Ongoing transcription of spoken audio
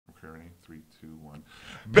Preparing. 3, 2,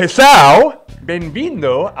 1. Pessoal,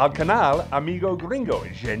 bem-vindo ao canal Amigo Gringo,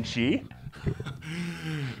 gente.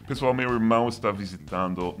 Pessoal, meu irmão está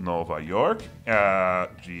visitando Nova York,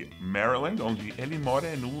 de Maryland, onde ele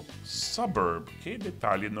mora num suburb. Que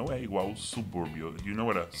detalhe, não é igual subúrbio. Do you know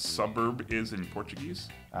what a suburb is in Portuguese?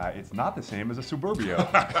 It's not the same as a suburbio.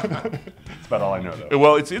 That's about all I know, though.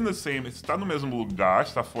 Well, it's in the same, está no mesmo lugar,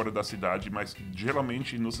 está fora da cidade, mas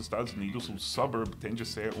geralmente nos Estados Unidos o suburb tende a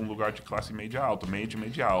ser um lugar de classe média alta,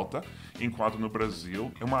 média alta, enquanto no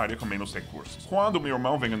Brasil é uma área com menos recursos. Quando meu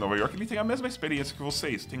irmão vem a Nova York, ele tem a mesma experiência que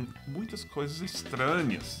vocês. Tem muitas coisas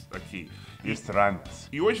estranhas aqui. Estranhas.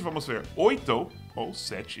 E hoje vamos ver 8, ou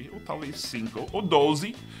 7, ou talvez 5, ou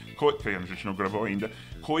 12, que a gente não gravou ainda,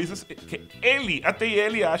 coisas que até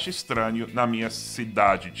ele acha estranho na minha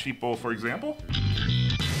cidade. Tipo, for example...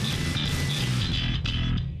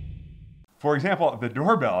 For example, the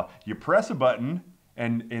doorbell. You press a button,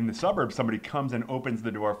 and in the suburbs, somebody comes and opens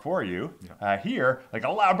the door for you. Yeah. Here, like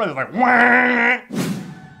a loud buzz, like, wah!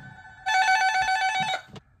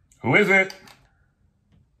 Who is it?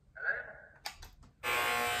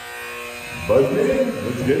 Buzz me in.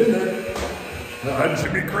 Let's get in there. That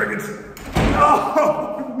should be crickets.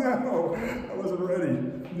 Oh, no. I wasn't ready.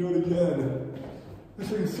 Do it again. This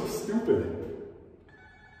thing is so stupid.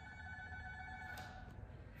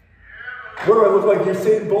 What do I look like,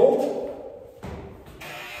 Usain Bolt?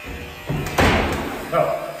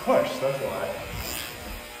 Oh, push, that's why.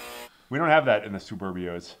 We don't have that in the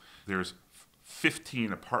suburbios. There's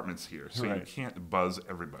 15 apartments here, so you can't buzz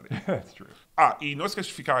everybody. That's true. E não esqueça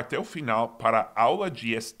de ficar até o final para a aula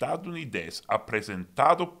de estadunidense,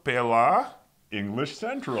 apresentado pela...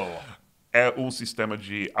 EnglishCentral. É um sistema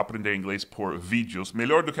de aprender inglês por vídeos,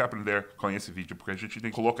 melhor do que aprender com esse vídeo, porque a gente tem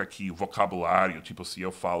que colocar aqui vocabulário, tipo se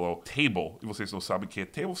eu falo table, e vocês não sabem o que é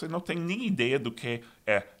table, vocês não têm nem ideia do que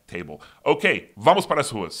é table. Ok, vamos para as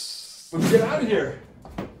ruas. Let's get out of here.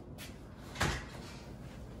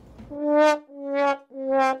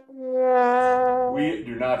 We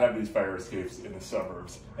do not have these fire escapes in the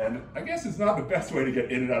suburbs, and I guess it's not the best way to get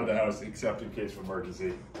in and out of the house except in case of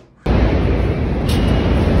emergency.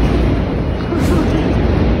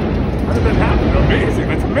 How did that happen? Amazing,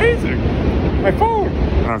 that's amazing! My phone!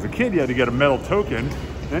 When I was a kid, you had to get a metal token,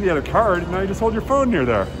 then you had a card, and now you just hold your phone near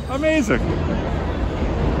there. Amazing!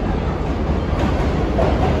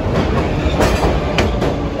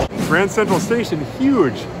 Grand Central Station,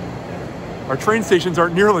 huge! Our train stations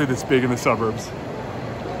aren't nearly this big in the suburbs.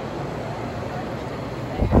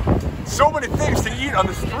 So many things to eat on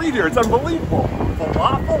the street here, it's unbelievable.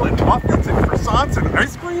 Falafel and muffins and croissants and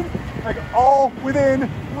ice cream, like all within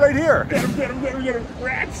right here. Get them.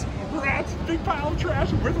 Rats, big pile of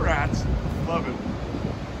trash with rats. Love it.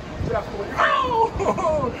 Definitely.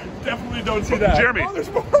 Oh, definitely don't see that. Jeremy. Oh, there's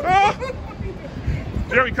more.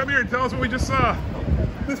 Jeremy, come here and tell us what we just saw.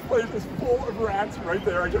 This place is full of rats right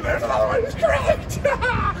there. There's another one. It's correct.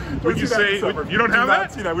 Would you say you don't have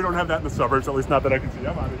that? See that? We don't have that in the suburbs, at least not that I can see.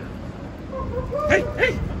 I'm out of here. Hey!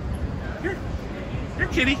 Here,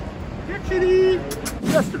 kitty. Here, kitty.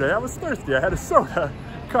 Yesterday, I was thirsty. I had a soda.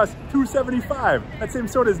 It cost $2.75. That same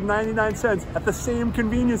soda is 99 cents at the same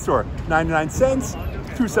convenience store. 99 cents,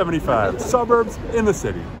 $2.75. Suburbs in the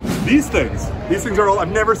city. These things are all,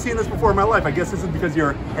 I've never seen this before in my life. I guess this is because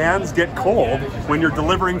your hands get cold when you're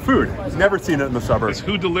delivering food. I've never seen it in the suburbs.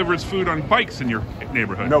 Who delivers food on bikes in your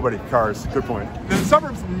neighborhood? Nobody. Cars. Good point. In the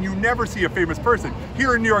suburbs, you never see a famous person.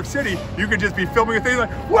 Here in New York City, you could just be filming a thing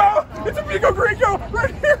like, wow, it's Amigo Gringo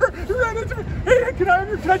right here. Hey, can I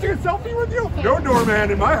take a selfie with you? No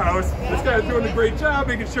doorman in my house. This guy's doing a great job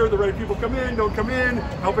making sure the right people come in, don't come in,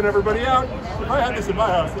 helping everybody out. If I had this in my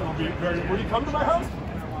house, it would be very, would you come to my house?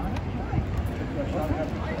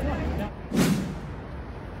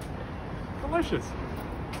 Delicious.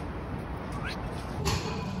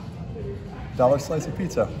 Dollar slice of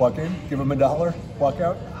pizza. Walk in, give them $1, walk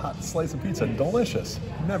out, hot slice of pizza. Delicious.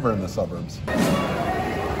 Never in the suburbs.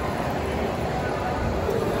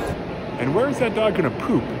 And where is that dog gonna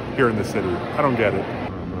poop here in the city? I don't get it.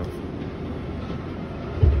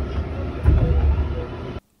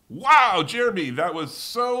 Wow, Jeremy, that was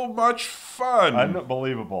so much fun!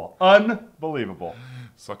 Unbelievable. Unbelievable.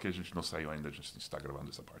 Só que a gente não saiu ainda, a gente está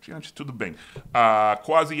gravando essa parte antes, tudo bem.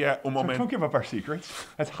 Quase é o momento... Don't give up our secrets.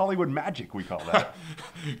 That's Hollywood magic, we call that.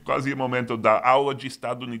 Quase é o momento da aula de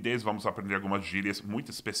estadunidense. Vamos aprender algumas gírias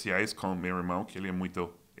muito especiais com o meu irmão, que ele é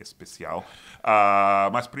muito especial.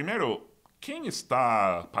 Mas primeiro, quem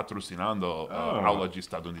está patrocinando a aula de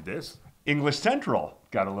estadunidense? EnglishCentral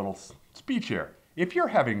got a little speech here. If you're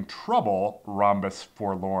having trouble, rhombus,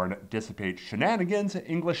 forlorn, dissipate, shenanigans,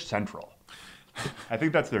 EnglishCentral. I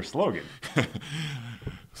think that's their slogan.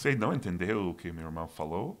 Você não entendeu o que meu irmão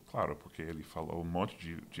falou? Claro, porque ele falou um monte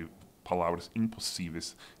de palavras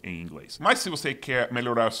impossíveis em inglês. Mas se você quer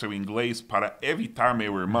melhorar seu inglês para evitar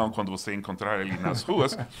meu irmão quando você encontrar ele nas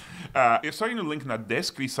ruas, é só ir no link na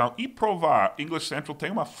descrição e provar. EnglishCentral tem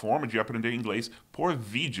uma forma de aprender inglês por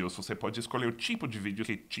vídeos. Você pode escolher o tipo de vídeo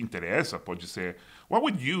que te interessa. Pode ser... What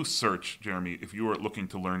would you search, Jeremy, if you were looking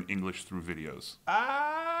to learn English through videos?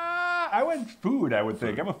 I went food, I would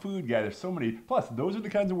think. I'm a food guy. There's so many. Plus, those are the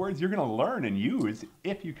kinds of words you're going to learn and use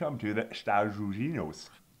if you come to the Estados Unidos.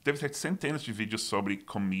 Deve ter centenas de vídeos sobre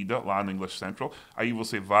comida lá no English Central. Aí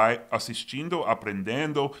você vai assistindo,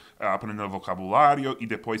 aprendendo vocabulário e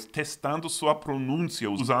depois testando sua pronúncia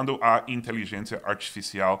usando a inteligência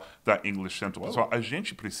artificial da English Central. Pessoal, a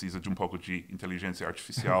gente precisa de um pouco de inteligência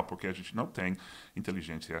artificial porque a gente não tem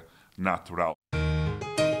inteligência natural.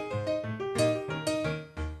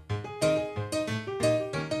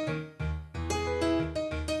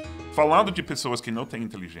 Falando de pessoas que não têm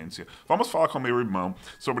inteligência, vamos falar com meu irmão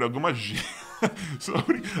sobre algumas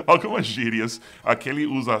gírias que ele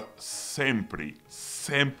usa sempre,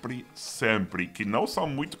 que não são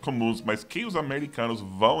muito comuns, mas que os americanos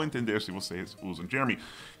vão entender se vocês usam. Jeremy,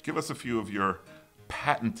 give us a few of your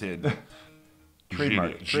patented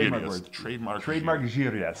Trademark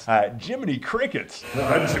gírias. Jiminy Crickets.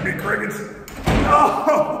 Jiminy Crickets.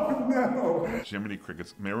 Oh, no. Jiminy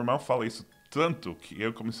Crickets. Meu irmão fala isso tanto que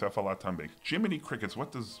eu comecei a falar também. Jiminy Crickets,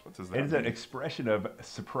 what does that mean? It is an expression of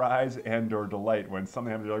surprise and or delight when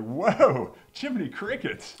something happens. You're like, whoa, Jiminy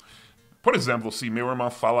Crickets. Por exemplo, se meu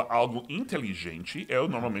irmão fala algo inteligente, eu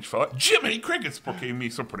normalmente falo Jiminy Crickets, porque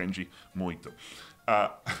me surpreende muito.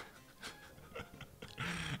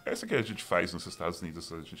 Essa que a gente faz nos Estados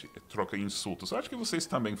Unidos, a gente troca insultos. Eu acho que vocês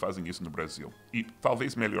também fazem isso no Brasil. E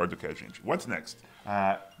talvez melhor do que a gente. What's next?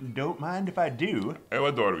 Don't mind if I do. Eu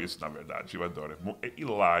adoro isso, na verdade. Eu adoro. É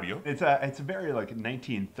hilário. It's a very like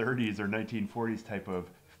 1930s or 1940s type of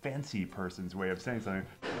fancy person's way of saying something.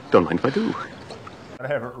 Don't mind if I do. I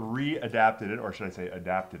have re-adapted it, or should I say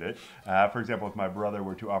adapted it. For example, if my brother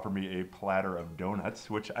were to offer me a platter of donuts,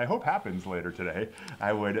 which I hope happens later today,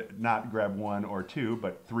 I would not grab one or two,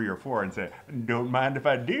 but 3 or 4 and say, don't mind if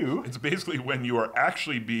I do. It's basically when you are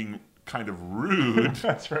actually being kind of rude.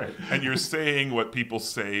 That's right. And you're saying what people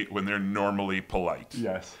say when they're normally polite.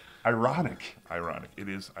 Yes. Ironic. Ironic. It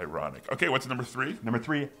is ironic. Okay, what's number 3? Number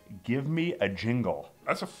 3, give me a jingle.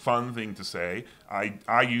 That's a fun thing to say.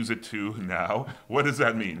 I use it too now. What does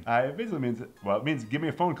that mean? It basically means, well, it means give me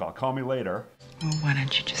a phone call. Call me later. Well, why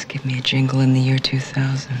don't you just give me a jingle in the year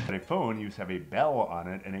 2000? A phone used to have a bell on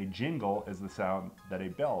it, and a jingle is the sound that a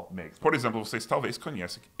bell makes. Por exemplo, vocês talvez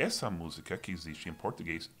conhecem essa música que existe em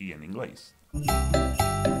português e em inglês.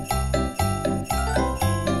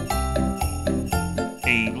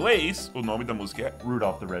 Em inglês, o nome da música é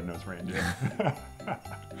Rudolph the Red-Nosed Reindeer.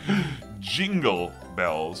 Jingle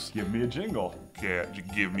Bells. Give me a jingle. Que é de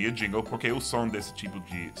Give Me a Jingle, porque é o som desse tipo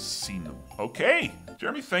de sino. Ok.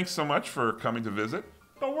 Jeremy, thanks so much for coming to visit.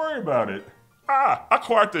 Don't worry about it. A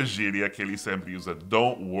quarta gíria que ele sempre usa,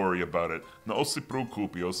 don't worry about it. Não se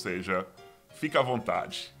preocupe, ou seja, fica à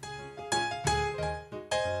vontade.